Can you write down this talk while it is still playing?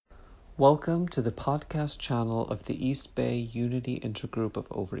Welcome to the podcast channel of the East Bay Unity Intergroup of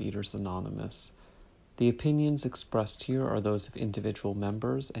Overeaters Anonymous. The opinions expressed here are those of individual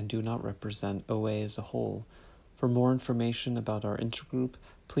members and do not represent OA as a whole. For more information about our intergroup,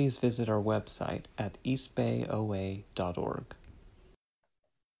 please visit our website at eastbayoa.org.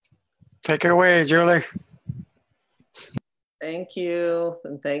 Take it away, Julie. Thank you,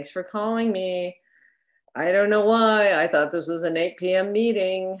 and thanks for calling me. I don't know why. I thought this was an 8 p.m.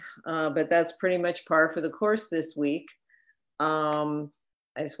 meeting, but that's pretty much par for the course this week. I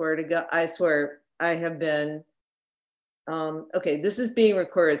swear to God, I swear I have been, okay, this is being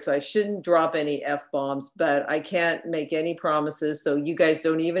recorded, so I shouldn't drop any F-bombs, but I can't make any promises, so you guys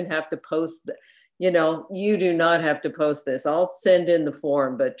don't even have to post, you do not have to post this. I'll send in the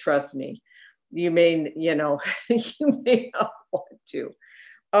form, but trust me, you may, you may not want to.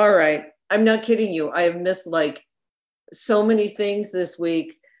 All right. I'm not kidding you. I have missed like so many things this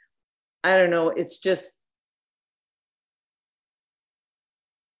week. I don't know. It's just,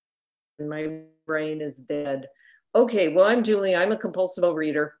 my brain is dead. Okay. Well, I'm Julie. I'm a compulsive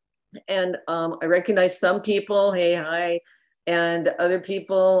overeater. And I recognize some people, hey, hi, and other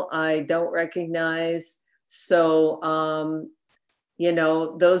people I don't recognize. So,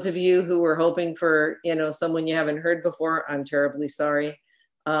 those of you who were hoping for, someone you haven't heard before, I'm terribly sorry.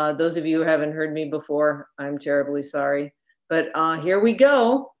 Those of you who haven't heard me before, I'm terribly sorry. But here we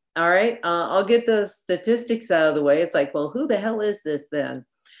go. All right. I'll get the statistics out of the way. It's like, well, who the hell is this then?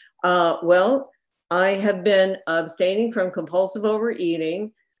 Well, I have been abstaining from compulsive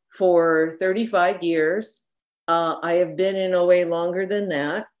overeating for 35 years. I have been in OA longer than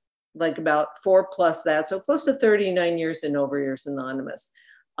that, like about 4+ that. So close to 39 years in Overeaters Anonymous.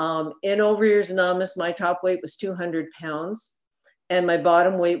 In Overeaters Anonymous, my top weight was 200 pounds. And my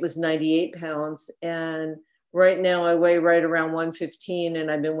bottom weight was 98 pounds. And right now I weigh right around 115,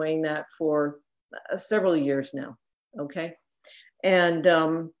 and I've been weighing that for several years now. Okay. And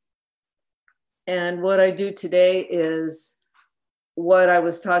what I do today is what I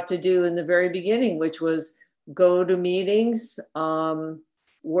was taught to do in the very beginning, which was go to meetings,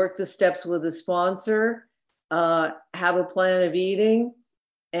 work the steps with a sponsor, have a plan of eating.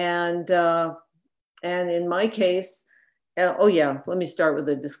 And in my case, oh yeah, let me start with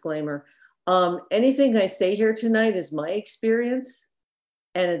a disclaimer. Anything I say here tonight is my experience,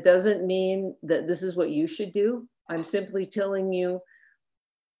 and it doesn't mean that this is what you should do. I'm simply telling you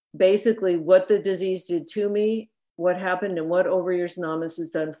basically what the disease did to me, what happened, and what Overeaters Anonymous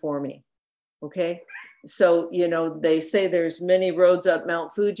has done for me. Okay. So, they say there's many roads up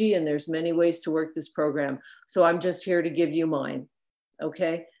Mount Fuji and there's many ways to work this program. So I'm just here to give you mine.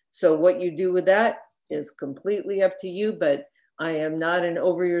 Okay. So what you do with that is completely up to you, but I am not an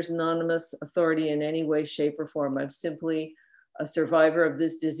Overeaters Anonymous authority in any way, shape, or form. I'm simply a survivor of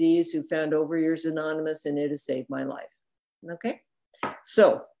this disease who found Overeaters Anonymous, and it has saved my life. Okay,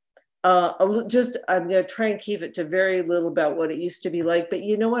 so I'm going to try and keep it to very little about what it used to be like, but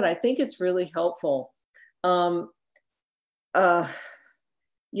you know what? I think it's really helpful. When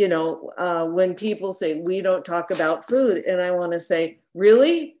people say we don't talk about food, and I want to say,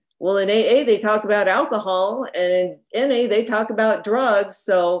 really? Well, in AA, they talk about alcohol, and in NA, they talk about drugs.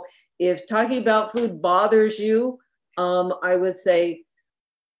 So if talking about food bothers you, I would say,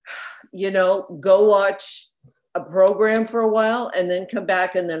 go watch a program for a while and then come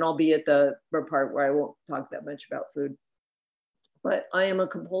back, and then I'll be at the part where I won't talk that much about food. But I am a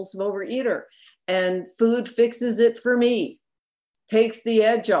compulsive overeater, and food fixes it for me, takes the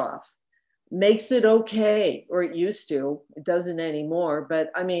edge off, makes it okay, or it used to. It doesn't anymore.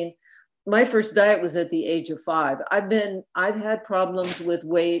 But I mean, my first diet was at the age of 5. I've had problems with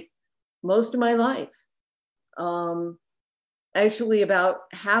weight most of my life. Actually, about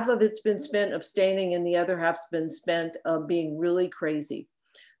half of it's been spent abstaining, and the other half's been spent being really crazy.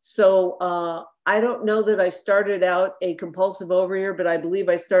 So I don't know that I started out a compulsive overeater, but I believe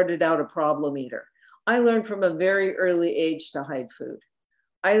I started out a problem eater. I learned from a very early age to hide food.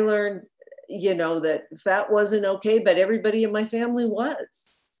 I learned, that fat wasn't okay, but everybody in my family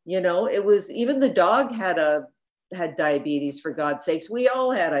was. It was, even the dog had diabetes, for God's sakes. We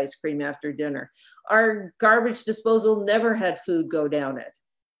all had ice cream after dinner. Our garbage disposal never had food go down it.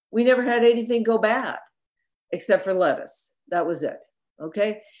 We never had anything go bad except for lettuce. That was it.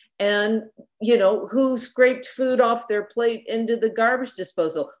 Okay. And, who scraped food off their plate into the garbage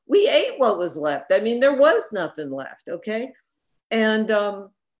disposal? We ate what was left. I mean, there was nothing left. Okay. And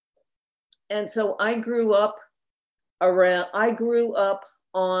so I grew up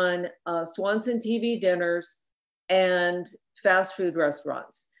on Swanson TV dinners and fast food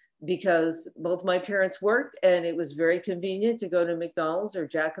restaurants. because both my parents worked and it was very convenient to go to McDonald's or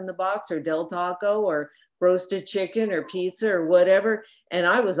Jack in the Box or Del Taco or roasted chicken or pizza or whatever. And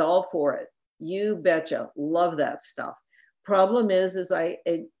I was all for it. You betcha. Love that stuff. Problem is I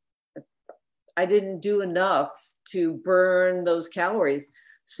didn't do enough to burn those calories.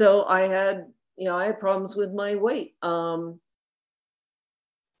 So I had problems with my weight, and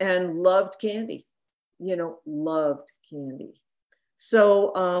loved candy, loved candy.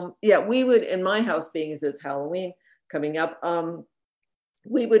 So yeah, we would, in my house, being as it's Halloween coming up,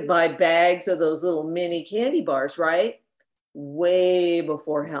 we would buy bags of those little mini candy bars, right? Way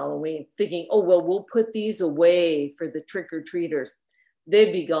before Halloween, thinking, oh, well, we'll put these away for the trick-or-treaters.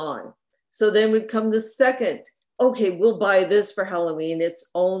 They'd be gone. So then would come the second, okay, we'll buy this for Halloween. It's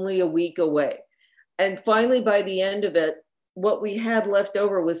only a week away. And finally, by the end of it, what we had left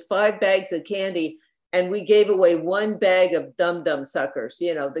over was 5 bags of candy, and we gave away 1 bag of Dum Dum suckers.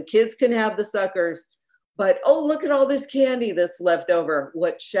 The kids can have the suckers, but oh, look at all this candy that's left over.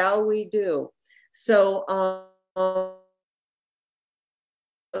 What shall we do? So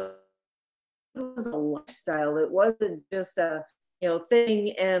it was a lifestyle. It wasn't just a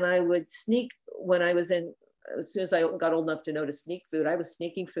thing. And I would sneak when I was as soon as I got old enough to know to sneak food, I was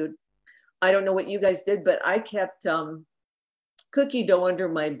sneaking food. I don't know what you guys did, but I kept cookie dough under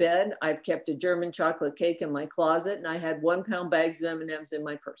my bed. I've kept a German chocolate cake in my closet, and I had 1 pound bags of M&Ms in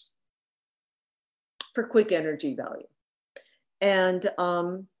my purse for quick energy value. And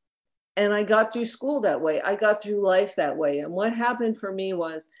I got through school that way. I got through life that way. And what happened for me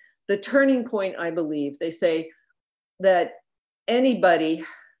was the turning point, I believe. They say that anybody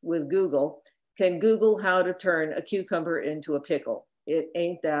with Google can Google how to turn a cucumber into a pickle. It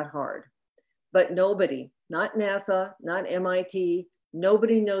ain't that hard. But nobody, not NASA, not MIT,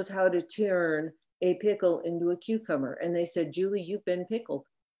 nobody knows how to turn a pickle into a cucumber. And they said, Julie, you've been pickled.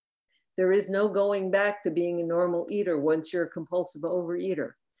 There is no going back to being a normal eater once you're a compulsive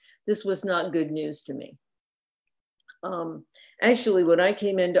overeater. This was not good news to me. Actually, when I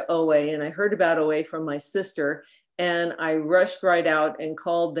came into OA, and I heard about OA from my sister, and I rushed right out and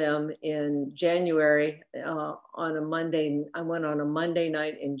called them in January on a Monday. I went on a Monday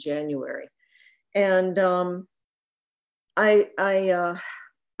night in January. And I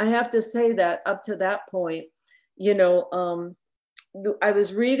have to say that up to that point, I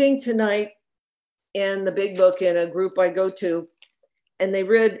was reading tonight in the big book in a group I go to, and they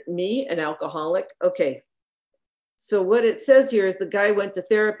read me, an alcoholic. Okay. So what it says here is the guy went to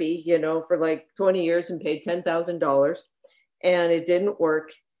therapy, for like 20 years and paid $10,000, and it didn't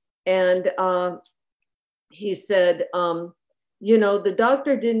work. And he said, the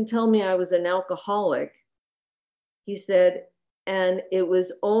doctor didn't tell me I was an alcoholic. He said, and it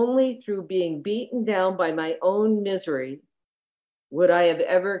was only through being beaten down by my own misery would I have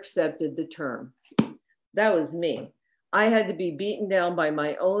ever accepted the term. That was me. I had to be beaten down by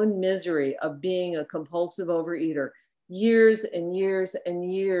my own misery of being a compulsive overeater. Years and years and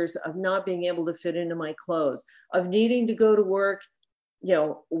years of not being able to fit into my clothes, of needing to go to work,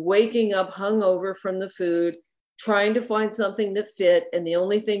 waking up hungover from the food, trying to find something that fit, and the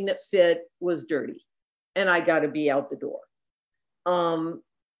only thing that fit was dirty, and I got to be out the door.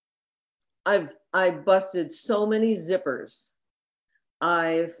 I busted so many zippers.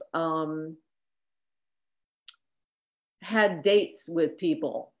 I've had dates with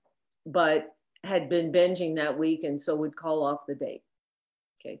people, but had been binging that week, and so would call off the date.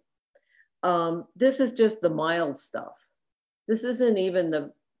 Okay. This is just the mild stuff. This isn't even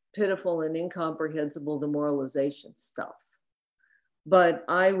the pitiful and incomprehensible demoralization stuff. But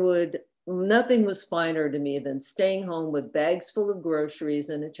nothing was finer to me than staying home with bags full of groceries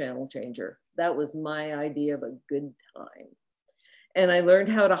and a channel changer. That was my idea of a good time. And I learned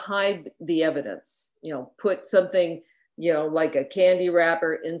how to hide the evidence, put something, like a candy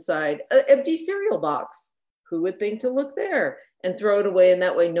wrapper inside an empty cereal box. Who would think to look there? And throw it away. And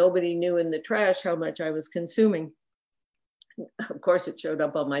that way nobody knew in the trash how much I was consuming. Of course, it showed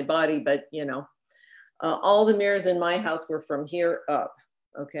up on my body, but all the mirrors in my house were from here up.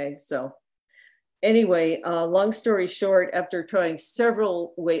 Okay, so anyway, long story short, after trying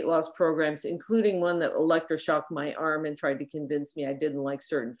several weight loss programs, including one that electroshocked my arm and tried to convince me I didn't like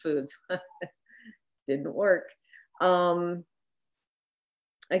certain foods, didn't work. I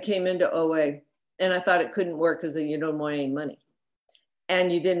came into OA, and I thought it couldn't work because you don't want any money.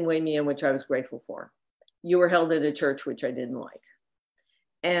 And you didn't weigh me in, which I was grateful for. You were held at a church, which I didn't like.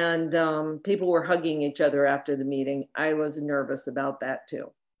 And people were hugging each other after the meeting. I was nervous about that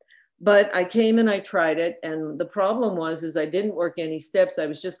too. But I came and I tried it. And the problem is I didn't work any steps. I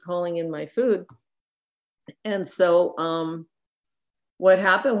was just calling in my food. And so what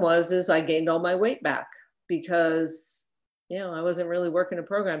happened is I gained all my weight back because, I wasn't really working a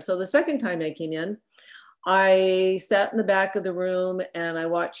program. So the second time I came in, I sat in the back of the room and I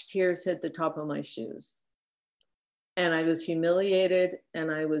watched tears hit the top of my shoes. And I was humiliated and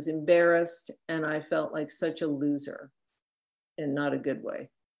I was embarrassed and I felt like such a loser in not a good way.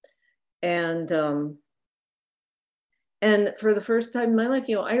 And for the first time in my life,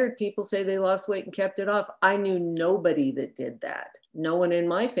 I heard people say they lost weight and kept it off. I knew nobody that did that. No one in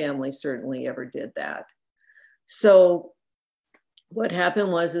my family certainly ever did that. So what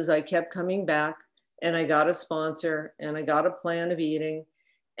happened is I kept coming back and I got a sponsor and I got a plan of eating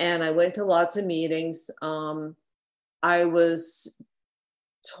and I went to lots of meetings. I was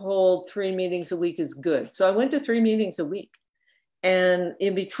told 3 meetings a week is good. So I went to 3 meetings a week. And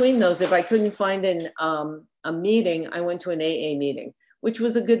in between those, if I couldn't find a meeting, I went to an AA meeting, which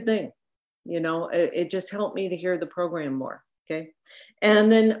was a good thing. It just helped me to hear the program more. Okay.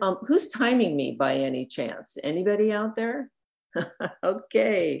 And then who's timing me by any chance? Anybody out there?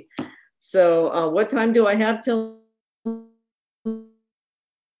 Okay. So what time do I have till?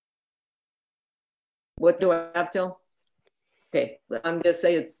 What do I have till? Okay. I'm going to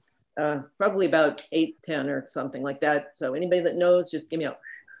say it's probably about 8:10 or something like that. So anybody that knows, just give me a.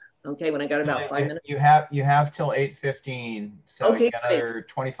 Okay, when I got about 5 minutes. You have till 8:15, so okay, you got another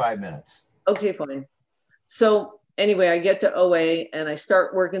 25 minutes. Okay, fine. So anyway, I get to OA and I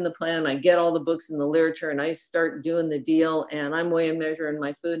start working the plan. I get all the books and the literature and I start doing the deal and I'm weighing, measuring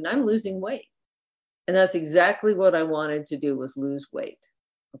my food and I'm losing weight. And that's exactly what I wanted to do, was lose weight.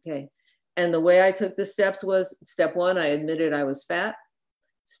 Okay. And the way I took the steps was, step 1, I admitted I was fat.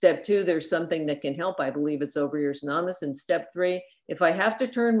 Step 2, there's something that can help. I believe it's Overeaters Anonymous. And step 3, if I have to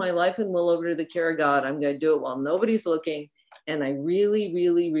turn my life and will over to the care of God, I'm going to do it while nobody's looking. And I really,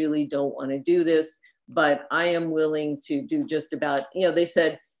 really, really don't want to do this, but I am willing to do just about, they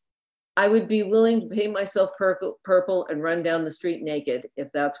said, I would be willing to paint myself purple and run down the street naked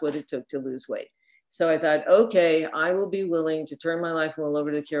if that's what it took to lose weight. So I thought, okay, I will be willing to turn my life and will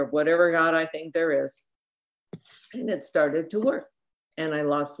over to the care of whatever God I think there is. And it started to work. And I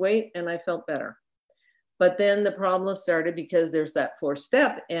lost weight and I felt better. But then the problem started because there's that 4th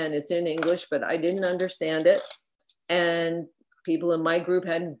step and it's in English, but I didn't understand it. And people in my group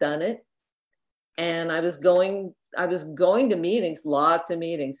hadn't done it. And I was going to meetings, lots of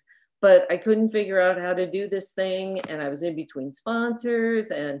meetings, but I couldn't figure out how to do this thing. And I was in between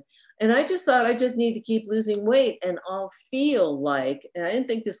sponsors and I just thought I just need to keep losing weight and I'll feel like, and I didn't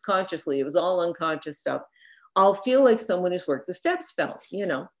think this consciously, it was all unconscious stuff. I'll feel like someone who's worked the steps felt,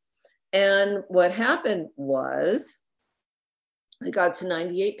 And what happened was I got to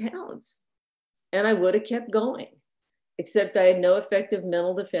 98 pounds and I would have kept going, except I had no effective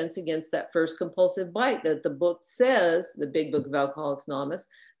mental defense against that first compulsive bite that the book says, the Big Book of Alcoholics Anonymous,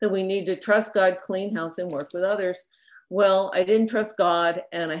 that we need to trust God, clean house, and work with others. Well, I didn't trust God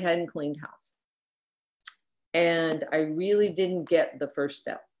and I hadn't cleaned house. And I really didn't get the first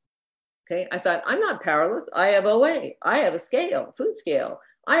step. Okay, I thought, I'm not powerless. I have OA. I have a scale, food scale.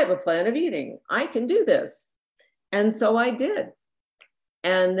 I have a plan of eating. I can do this. And so I did.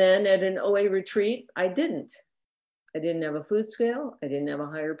 And then at an OA retreat, I didn't. I didn't have a food scale. I didn't have a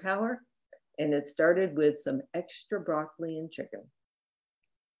higher power. And it started with some extra broccoli and chicken.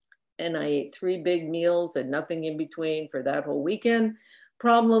 And I ate 3 big meals and nothing in between for that whole weekend.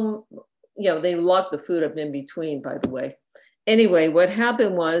 Problem, they locked the food up in between, by the way. Anyway, what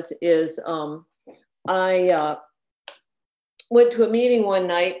happened is I went to a meeting one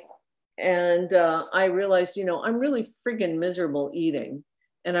night and I realized, I'm really freaking miserable eating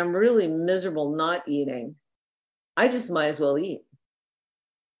and I'm really miserable not eating. I just might as well eat.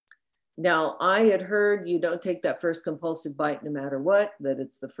 Now, I had heard you don't take that first compulsive bite no matter what, that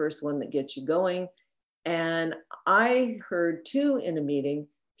it's the first one that gets you going. And I heard too in a meeting,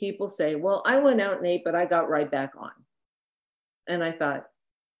 people say, well, I went out and ate, but I got right back on. And I thought,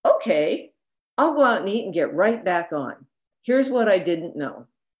 okay, I'll go out and eat and get right back on. Here's what I didn't know.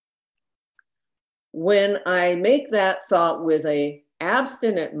 When I make that thought with an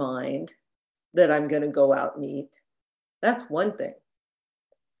abstinent mind that I'm going to go out and eat, that's one thing.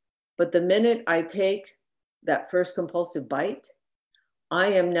 But the minute I take that first compulsive bite, I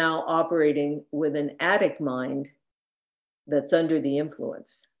am now operating with an addict mind that's under the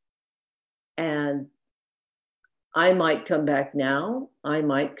influence. And I might come back now. I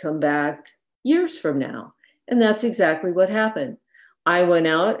might come back years from now. And that's exactly what happened. I went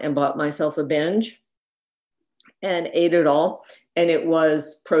out and bought myself a binge and ate it all. And it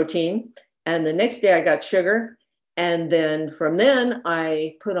was protein. And the next day I got sugar. And then from then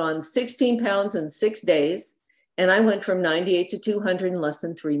I put on 16 pounds in 6 days. And I went from 98 to 200 in less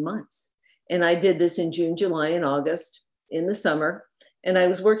than 3 months. And I did this in June, July, and August in the summer. And I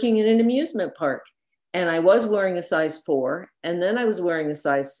was working in an amusement park. And I was wearing a size 4. And then I was wearing a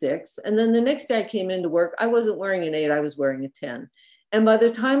size 6. And then the next day I came into work, I wasn't wearing an 8, I was wearing a 10. And by the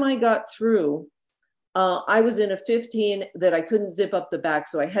time I got through, I was in a 15 that I couldn't zip up the back.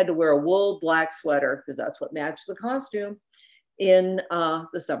 So I had to wear a wool black sweater because that's what matched the costume in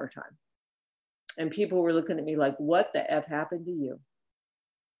the summertime. And people were looking at me like, what the F happened to you?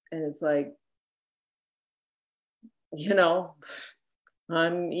 And it's like, you know,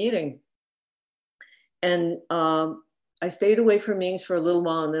 I'm eating. And I stayed away from meetings for a little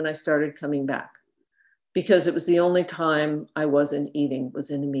while, and then I started coming back because it was the only time I wasn't eating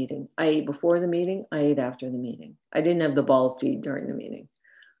was in a meeting. I ate before the meeting, I ate after the meeting. I didn't have the balls to eat during the meeting.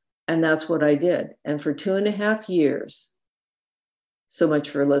 And that's what I did. And for 2.5 years, so much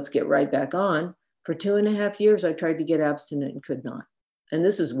for let's get right back on. For 2.5 years, I tried to get abstinent and could not. And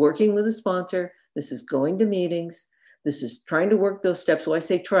this is working with a sponsor. This is going to meetings. This is trying to work those steps. When I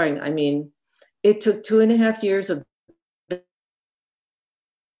say trying, I mean, it took 2.5 years of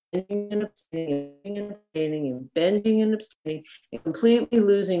binging and abstaining and completely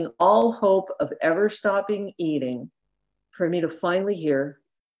losing all hope of ever stopping eating for me to finally hear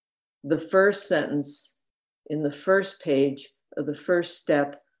the first sentence in the first page of the first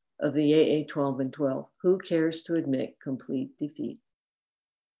step of the AA 12 and 12. Who cares to admit complete defeat?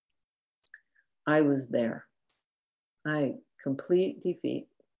 I was there. Complete defeat.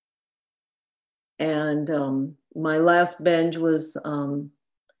 And my last binge was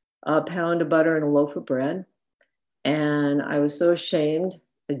a pound of butter and a loaf of bread. And I was so ashamed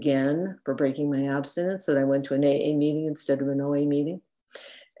again for breaking my abstinence that I went to an AA meeting instead of an OA meeting.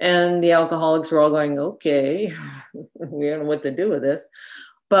 And the alcoholics were all going, okay, we don't know what to do with this.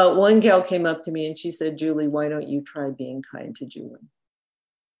 But one gal came up to me and she said, Julie, why don't you try being kind to Julie?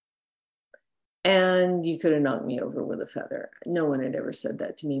 And you could have knocked me over with a feather. No one had ever said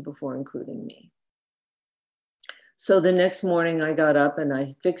that to me before, including me. So the next morning I got up and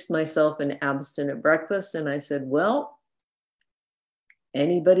I fixed myself an abstinent breakfast. And I said, well,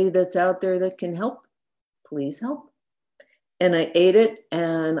 anybody that's out there that can help, please help. And I ate it,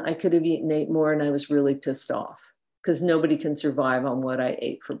 and I could have eaten 8 more, and I was really pissed off because nobody can survive on what I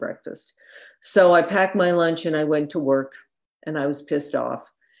ate for breakfast. So I packed my lunch and I went to work, and I was pissed off.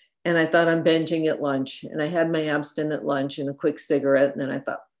 And I thought I'm binging at lunch, and I had my abstinent lunch and a quick cigarette. And then I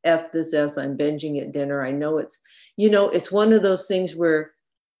thought, F this S, I'm binging at dinner. I know it's, you know, it's one of those things where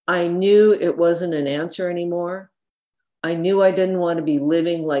I knew it wasn't an answer anymore. I knew I didn't want to be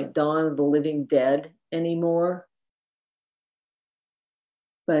living like Dawn of the Living Dead anymore.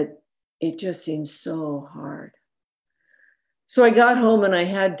 But it just seemed so hard. So I got home and I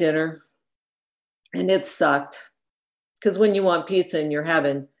had dinner, and it sucked. Because when you want pizza and you're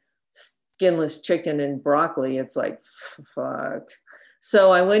having skinless chicken and broccoli, it's like, fuck.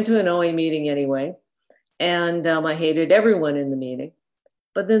 So I went to an OA meeting anyway, and I hated everyone in the meeting.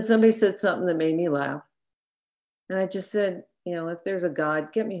 But then somebody said something that made me laugh. And I just said, you know, if there's a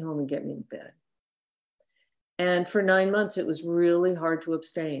God, get me home and get me to bed. And for 9 months, it was really hard to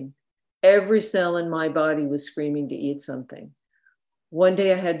abstain. Every cell in my body was screaming to eat something. One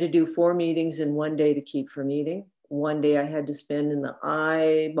day I had to do 4 meetings in one day to keep from eating. One day I had to spend in the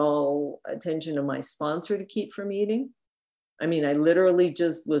eyeball attention of my sponsor to keep from eating. I mean, I literally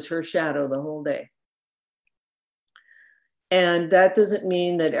just was her shadow the whole day. And that doesn't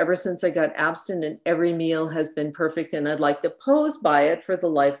mean that ever since I got abstinent, every meal has been perfect and I'd like to pose by it for the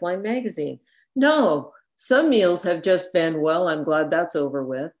Lifeline magazine. No, some meals have just been, well, I'm glad that's over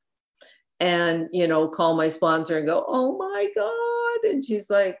with. And, you know, call my sponsor and go, oh my God. And she's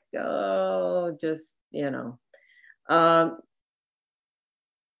like, oh, just, you know.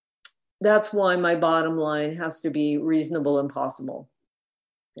 That's why my bottom line has to be reasonable and possible.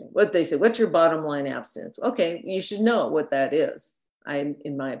 What they say, what's your bottom line abstinence? Okay, you should know what that is,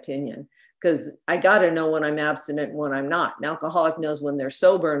 in my opinion, because I got to know when I'm abstinent and when I'm not. An alcoholic knows when they're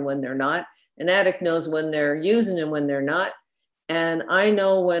sober and when they're not. An addict knows when they're using and when they're not. And I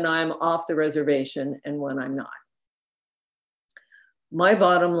know when I'm off the reservation and when I'm not. My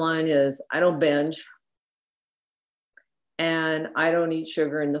bottom line is I don't binge. And I don't eat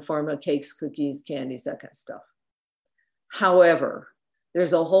sugar in the form of cakes, cookies, candies, that kind of stuff. However,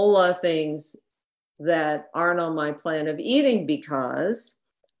 there's a whole lot of things that aren't on my plan of eating because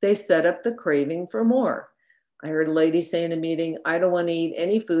they set up the craving for more. I heard a lady say in a meeting, I don't want to eat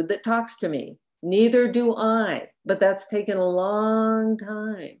any food that talks to me. Neither do I, but that's taken a long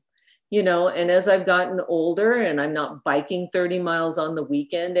time. you know, and as I've gotten older and I'm not biking 30 miles on the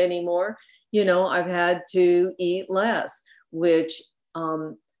weekend anymore, you know, I've had to eat less, which,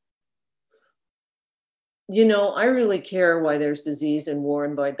 you know, I really care why there's disease and war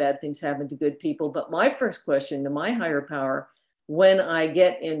and why bad things happen to good people. But my first question to my higher power when I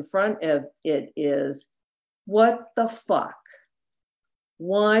get in front of it is, what the fuck?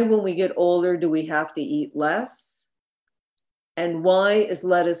 Why, when we get older, do we have to eat less? And why is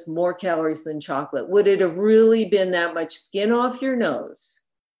lettuce more calories than chocolate? Would it have really been that much skin off your nose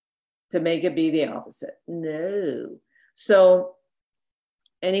to make it be the opposite? No. So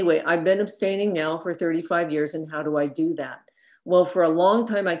anyway, I've been abstaining now for 35 years. And how do I do that? Well, for a long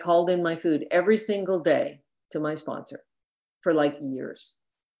time, I called in my food every single day to my sponsor for like years.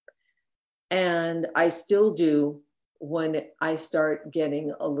 And I still do when I start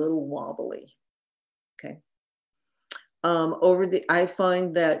getting a little wobbly. Okay. I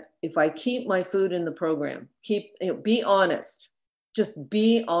find that if I keep my food in the program, be honest, just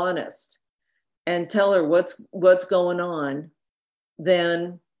be honest and tell her what's going on,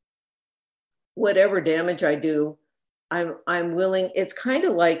 then whatever damage I do, I'm willing. It's kind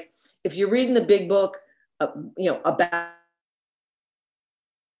of like if you're reading the big book, you know, about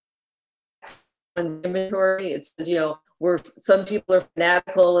inventory, it says, you know, where some people are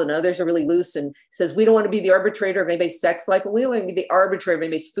fanatical and others are really loose, and says we don't want to be the arbitrator of anybody's sex life, and we don't want to be the arbitrator of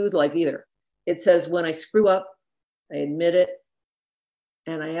anybody's food life either. It says when I screw up, I admit it,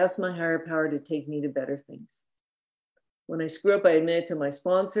 and I ask my higher power to take me to better things. When I screw up, I admit it to my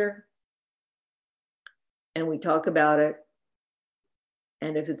sponsor, and we talk about it.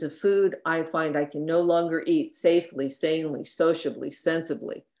 And if it's a food I find I can no longer eat safely, sanely, sociably,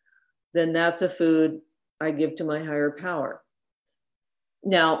 sensibly, then that's a food I give to my higher power.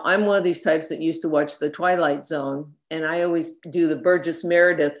 Now, I'm one of these types that used to watch The Twilight Zone, and I always do the Burgess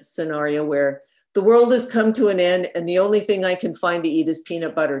Meredith scenario where the world has come to an end and the only thing I can find to eat is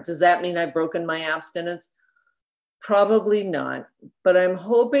peanut butter. Does that mean I've broken my abstinence? Probably not, but I'm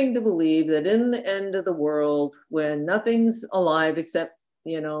hoping to believe that in the end of the world, when nothing's alive except,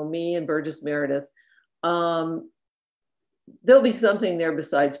 you know, me and Burgess Meredith, there'll be something there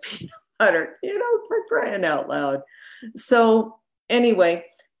besides peanut butter, you know, for crying out loud. So anyway,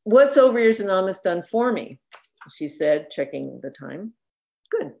 what's Overeaters Anonymous done for me? She said, checking the time.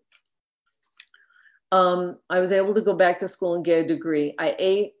 Good. I was able to go back to school and get a degree. I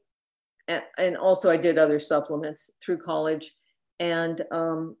ate, and also I did other supplements through college. And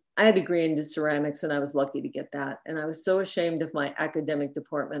I had a degree into ceramics, and I was lucky to get that. And I was so ashamed of my academic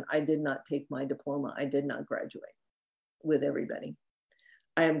department. I did not take my diploma. I did not graduate with everybody.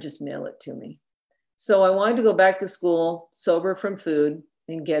 I am just mail it to me. So I wanted to go back to school, sober from food,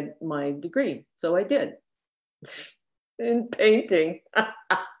 and get my degree. So I did in painting.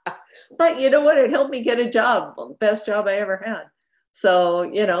 But you know what? It helped me get a job, best job I ever had. So,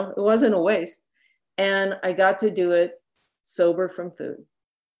 you know, it wasn't a waste. And I got to do it sober from food.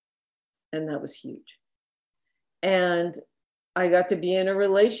 And that was huge. And I got to be in a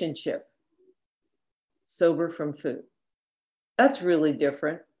relationship sober from food. That's really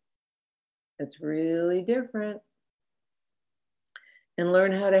different. It's really different. And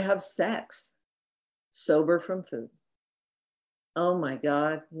learn how to have sex sober from food. Oh my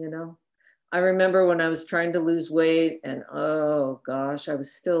God, you know, I remember when I was trying to lose weight and oh gosh, I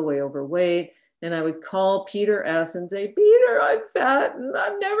was still way overweight. And I would call Peter S. and say, Peter, I'm fat and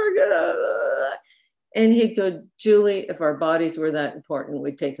I'm never gonna. And he'd go, Julie, if our bodies were that important,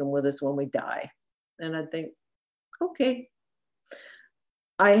 we'd take them with us when we die. And I'd think, okay.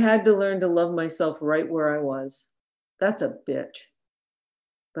 I had to learn to love myself right where I was. That's a bitch.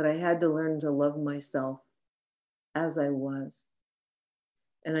 But I had to learn to love myself as I was.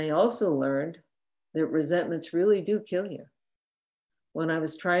 And I also learned that resentments really do kill you. When I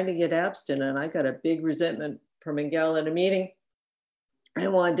was trying to get abstinent, I got a big resentment from a gal at a meeting. I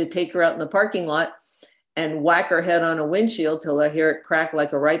wanted to take her out in the parking lot and whack her head on a windshield till I hear it crack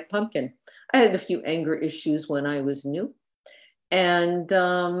like a ripe pumpkin. I had a few anger issues when I was new. And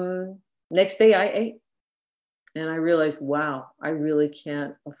next day I ate. And I realized, wow, I really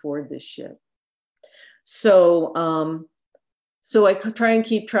can't afford this shit. So I try and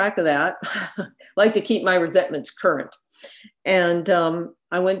keep track of that. I like to keep my resentments current. And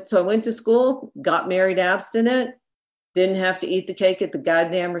I went to school, got married abstinent, didn't have to eat the cake at the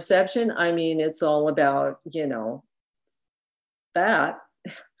goddamn reception. I mean, it's all about, you know, that.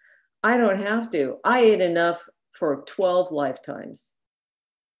 I don't have to. I ate enough for 12 lifetimes.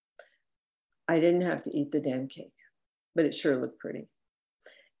 I didn't have to eat the damn cake, but it sure looked pretty.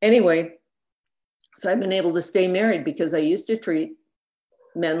 Anyway, so I've been able to stay married because I used to treat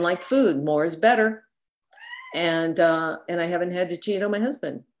men like food, more is better. And I haven't had to cheat on my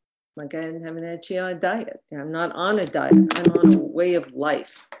husband. Like I haven't had to cheat on a diet. I'm not on a diet. I'm on a way of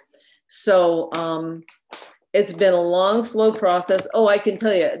life. So it's been a long, slow process. Oh, I can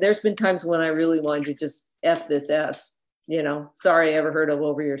tell you, there's been times when I really wanted to just F this S, you know, sorry I ever heard of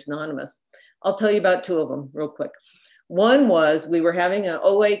Overeaters Anonymous. I'll tell you about two of them real quick. One was we were having an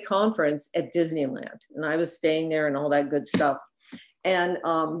OA conference at Disneyland, and I was staying there and all that good stuff. And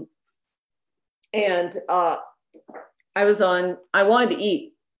I wanted to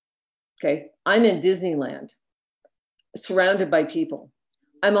eat. Okay. I'm in Disneyland, surrounded by people.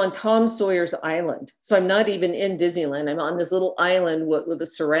 I'm on Tom Sawyer's Island. So I'm not even in Disneyland. I'm on this little island with a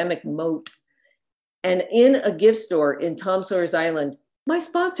ceramic moat. And in a gift store in Tom Sawyer's Island, my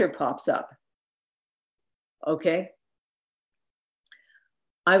sponsor pops up. Okay.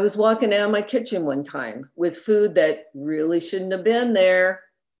 I was walking out of my kitchen one time with food that really shouldn't have been there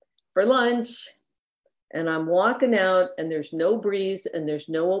for lunch. And I'm walking out and there's no breeze and there's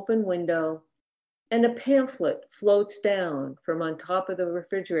no open window. And a pamphlet floats down from on top of the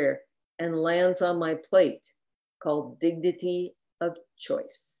refrigerator and lands on my plate called Dignity of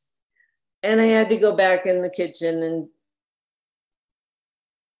Choice. And I had to go back in the kitchen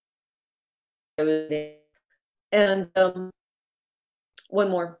and one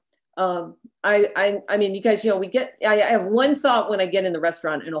more. I mean, you guys, you know, I have one thought when I get in the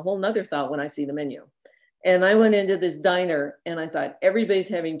restaurant and a whole nother thought when I see the menu. And I went into this diner and I thought, everybody's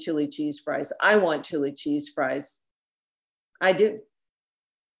having chili cheese fries. I want chili cheese fries. I do.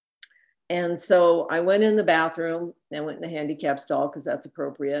 And so I went in the bathroom and went in the handicap stall because that's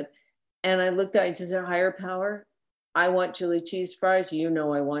appropriate. And I looked at it, just a higher power. I want chili cheese fries. You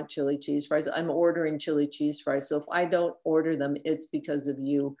know, I want chili cheese fries. I'm ordering chili cheese fries. So if I don't order them, it's because of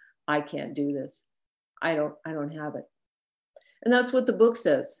you. I can't do this. I don't have it. And that's what the book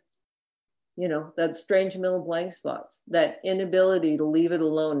says. You know, that strange middle blank spots, that inability to leave it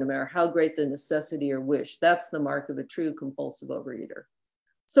alone, no matter how great the necessity or wish. That's the mark of a true compulsive overeater.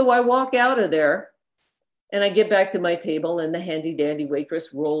 So I walk out of there and I get back to my table and the handy dandy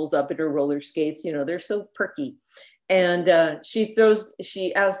waitress rolls up in her roller skates. You know, they're so perky. And she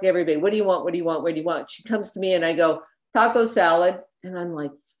asks everybody, what do you want? What do you want? What do you want? She comes to me and I go, taco salad. And I'm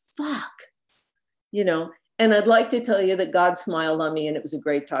like, fuck, you know. And I'd like to tell you that God smiled on me and it was a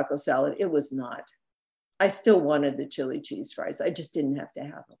great taco salad. It was not. I still wanted the chili cheese fries. I just didn't have to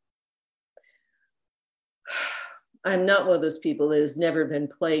have them. I'm not one of those people that has never been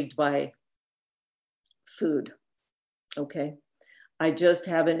plagued by food. Okay. I just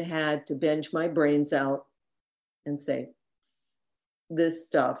haven't had to binge my brains out and say, this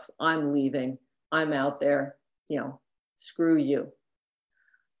stuff, I'm leaving. I'm out there, you know, screw you.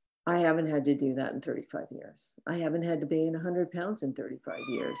 I haven't had to do that in 35 years. I haven't had to gain 100 pounds in 35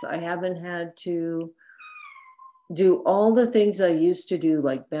 years. I haven't had to do all the things I used to do,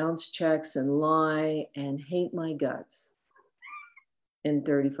 like bounce checks and lie and hate my guts in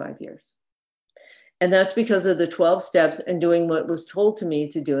 35 years. And that's because of the 12 steps and doing what was told to me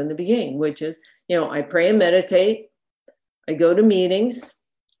to do in the beginning, which is, you know, I pray and meditate. I go to meetings.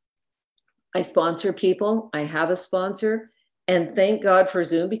 I sponsor people. I have a sponsor. And thank God for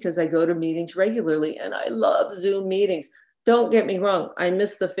Zoom because I go to meetings regularly and I love Zoom meetings. Don't get me wrong. I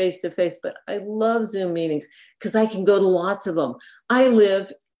miss the face-to-face, but I love Zoom meetings because I can go to lots of them. I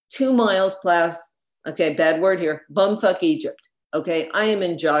live 2 miles past, okay, bad word here, bumfuck Egypt. Okay, I am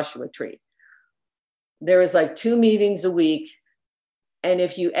in Joshua Tree. There is like 2 meetings a week. And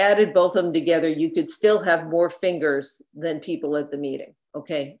if you added both of them together, you could still have more fingers than people at the meeting.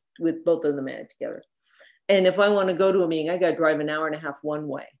 Okay, with both of them added together. And if I want to go to a meeting, I got to drive an hour and a half one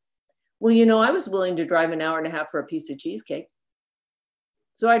way. Well, you know, I was willing to drive an hour and a half for a piece of cheesecake.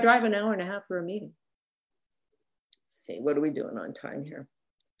 So I drive an hour and a half for a meeting. Let's see, what are we doing on time here?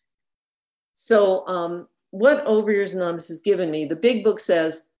 So what Overeaters Anonymous has given me, the big book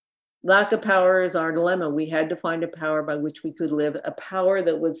says, lack of power is our dilemma. We had to find a power by which we could live, a power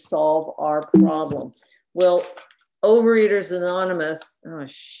that would solve our problem. Well, Overeaters Anonymous, oh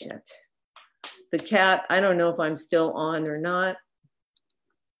shit. The cat, I don't know if I'm still on or not.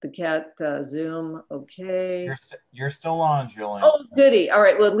 The cat Zoom, okay. You're still on, Julian. Oh, goody. All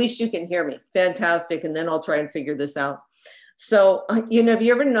right, well, at least you can hear me. Fantastic, and then I'll try and figure this out. So, you know, have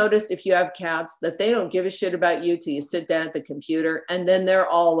you ever noticed if you have cats that they don't give a shit about you till you sit down at the computer and then they're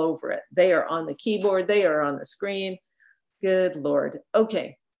all over it. They are on the keyboard, they are on the screen. Good Lord.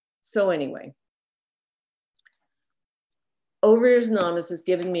 Okay, so anyway. Overeaters Anonymous has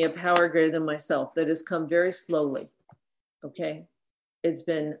given me a power greater than myself that has come very slowly, okay? It's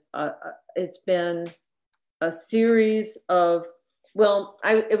been a series of Well,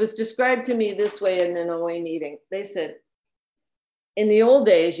 it was described to me this way in an OA meeting. They said, in the old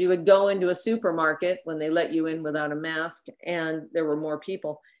days, you would go into a supermarket when they let you in without a mask, and there were more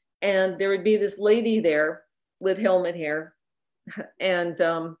people. And there would be this lady there with helmet hair and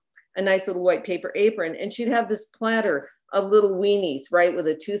a nice little white paper apron. And she'd have this platter of little weenies, right, with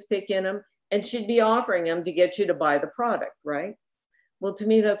a toothpick in them. And she'd be offering them to get you to buy the product, right? Well, to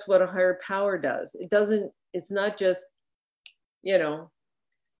me, that's what a higher power does. It's not just,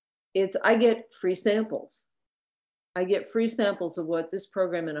 I get free samples. I get free samples of what this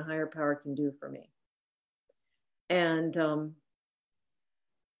program in a higher power can do for me. And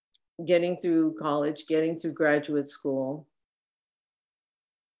getting through college, getting through graduate school,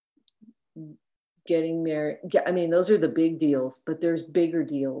 getting married. I mean, those are the big deals, but there's bigger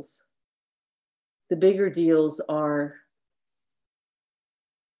deals. The bigger deals are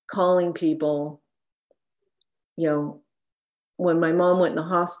calling people, when my mom went in the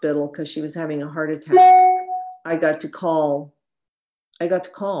hospital because she was having a heart attack, I got to call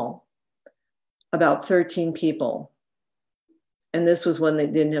about 13 people. And this was when they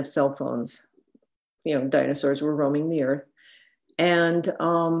didn't have cell phones. Dinosaurs were roaming the earth. And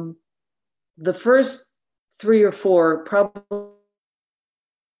the first 3 or 4 probably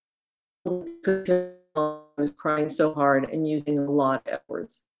I was crying so hard and using a lot of F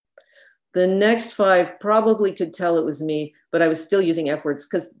words. The next 5 probably could tell it was me, but I was still using F words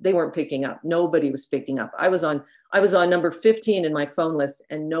because they weren't picking up. Nobody was picking up. I was on number 15 in my phone list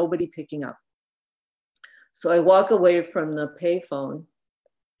and nobody picking up. So I walk away from the payphone,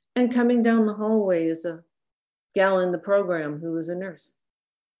 and coming down the hallway is a gal in the program who was a nurse.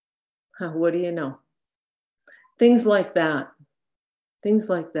 What do you know? Things like that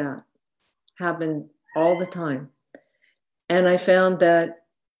happen all the time. And I found that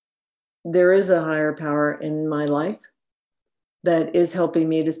there is a higher power in my life that is helping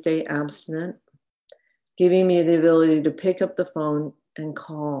me to stay abstinent, giving me the ability to pick up the phone and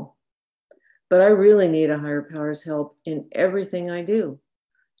call. But I really need a higher power's help in everything I do,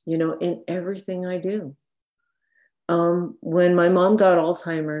 in everything I do. When my mom got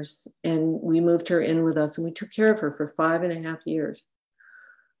Alzheimer's and we moved her in with us and we took care of her for 5.5 years,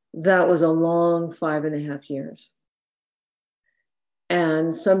 that was a long 5.5 years.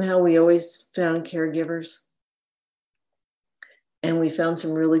 And somehow we always found caregivers. And we found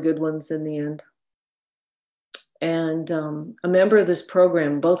some really good ones in the end. And a member of this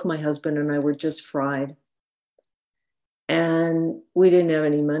program, both my husband and I were just fried. And we didn't have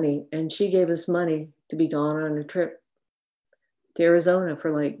any money. And she gave us money to be gone on a trip to Arizona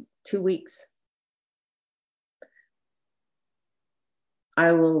for like 2 weeks.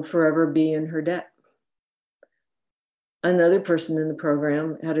 I will forever be in her debt. Another person in the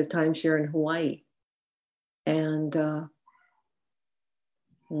program had a timeshare in Hawaii. And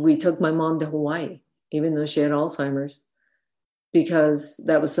we took my mom to Hawaii, even though she had Alzheimer's, because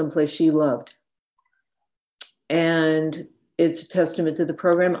that was someplace she loved. And it's a testament to the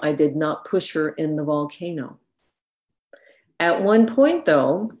program. I did not push her in the volcano. At one point,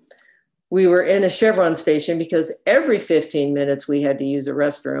 though, we were in a Chevron station because every 15 minutes we had to use a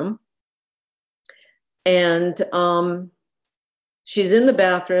restroom. And she's in the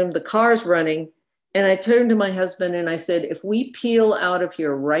bathroom, the car's running. And I turned to my husband and I said, if we peel out of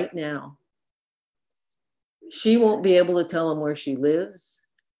here right now, she won't be able to tell him where she lives,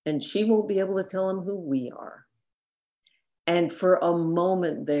 and she won't be able to tell him who we are. And for a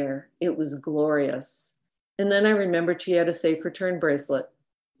moment there, it was glorious. And then I remembered she had a safe return bracelet.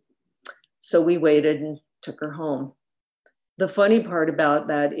 So we waited and took her home. The funny part about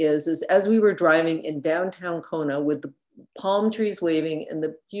that is as we were driving in downtown Kona with the palm trees waving and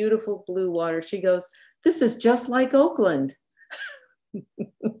the beautiful blue water, she goes, "This is just like Oakland."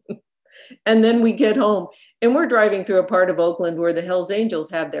 And then we get home and we're driving through a part of Oakland where the Hells Angels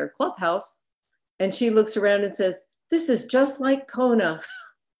have their clubhouse. And she looks around and says, "This is just like Kona."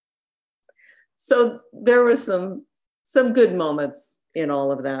 So there was some good moments in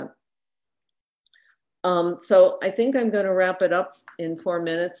all of that. So I think I'm going to wrap it up in 4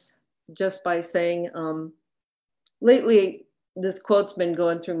 minutes just by saying, lately, this quote's been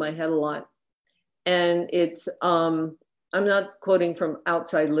going through my head a lot. And it's, I'm not quoting from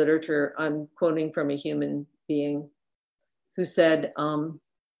outside literature. I'm quoting from a human being who said,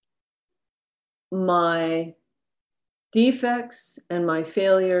 my defects and my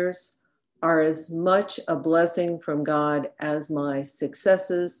failures are as much a blessing from God as my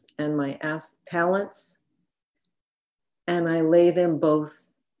successes and my talents, and I lay them both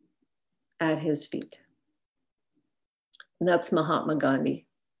at his feet. And that's Mahatma Gandhi.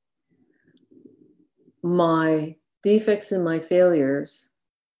 My defects and my failures,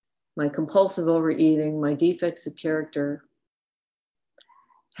 my compulsive overeating, my defects of character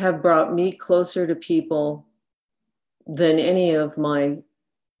have brought me closer to people than any of my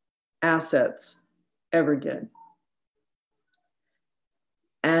assets ever did.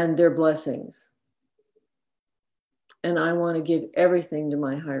 And they're blessings. And I want to give everything to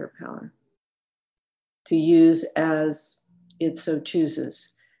my higher power to use as it so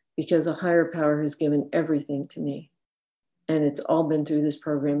chooses, because a higher power has given everything to me. And it's all been through this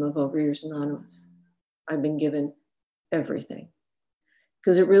program of Overeaters Anonymous. I've been given everything.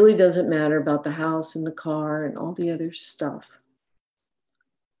 Because it really doesn't matter about the house and the car and all the other stuff.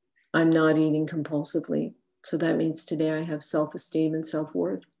 I'm not eating compulsively. So that means today I have self-esteem and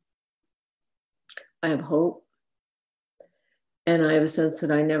self-worth. I have hope. And I have a sense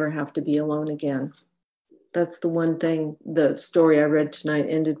that I never have to be alone again. That's the one thing the story I read tonight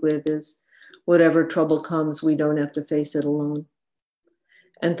ended with is, whatever trouble comes, we don't have to face it alone.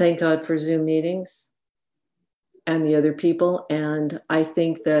 And thank God for Zoom meetings and the other people. And I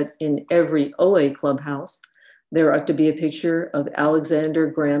think that in every OA clubhouse, there ought to be a picture of Alexander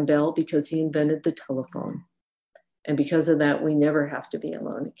Graham Bell, because he invented the telephone. And because of that, we never have to be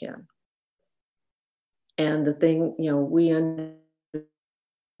alone again. And the thing, you know, we understand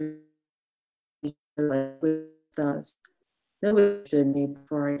with us. Nobody understood me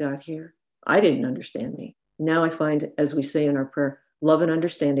before I got here. I didn't understand me. Now I find, as we say in our prayer, love and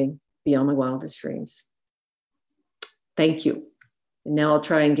understanding beyond my wildest dreams. Thank you. And now I'll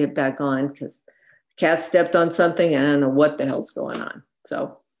try and get back on, because the cat stepped on something and I don't know what the hell's going on.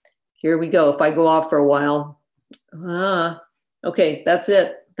 So here we go. If I go off for a while, okay, that's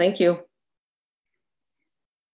it. Thank you.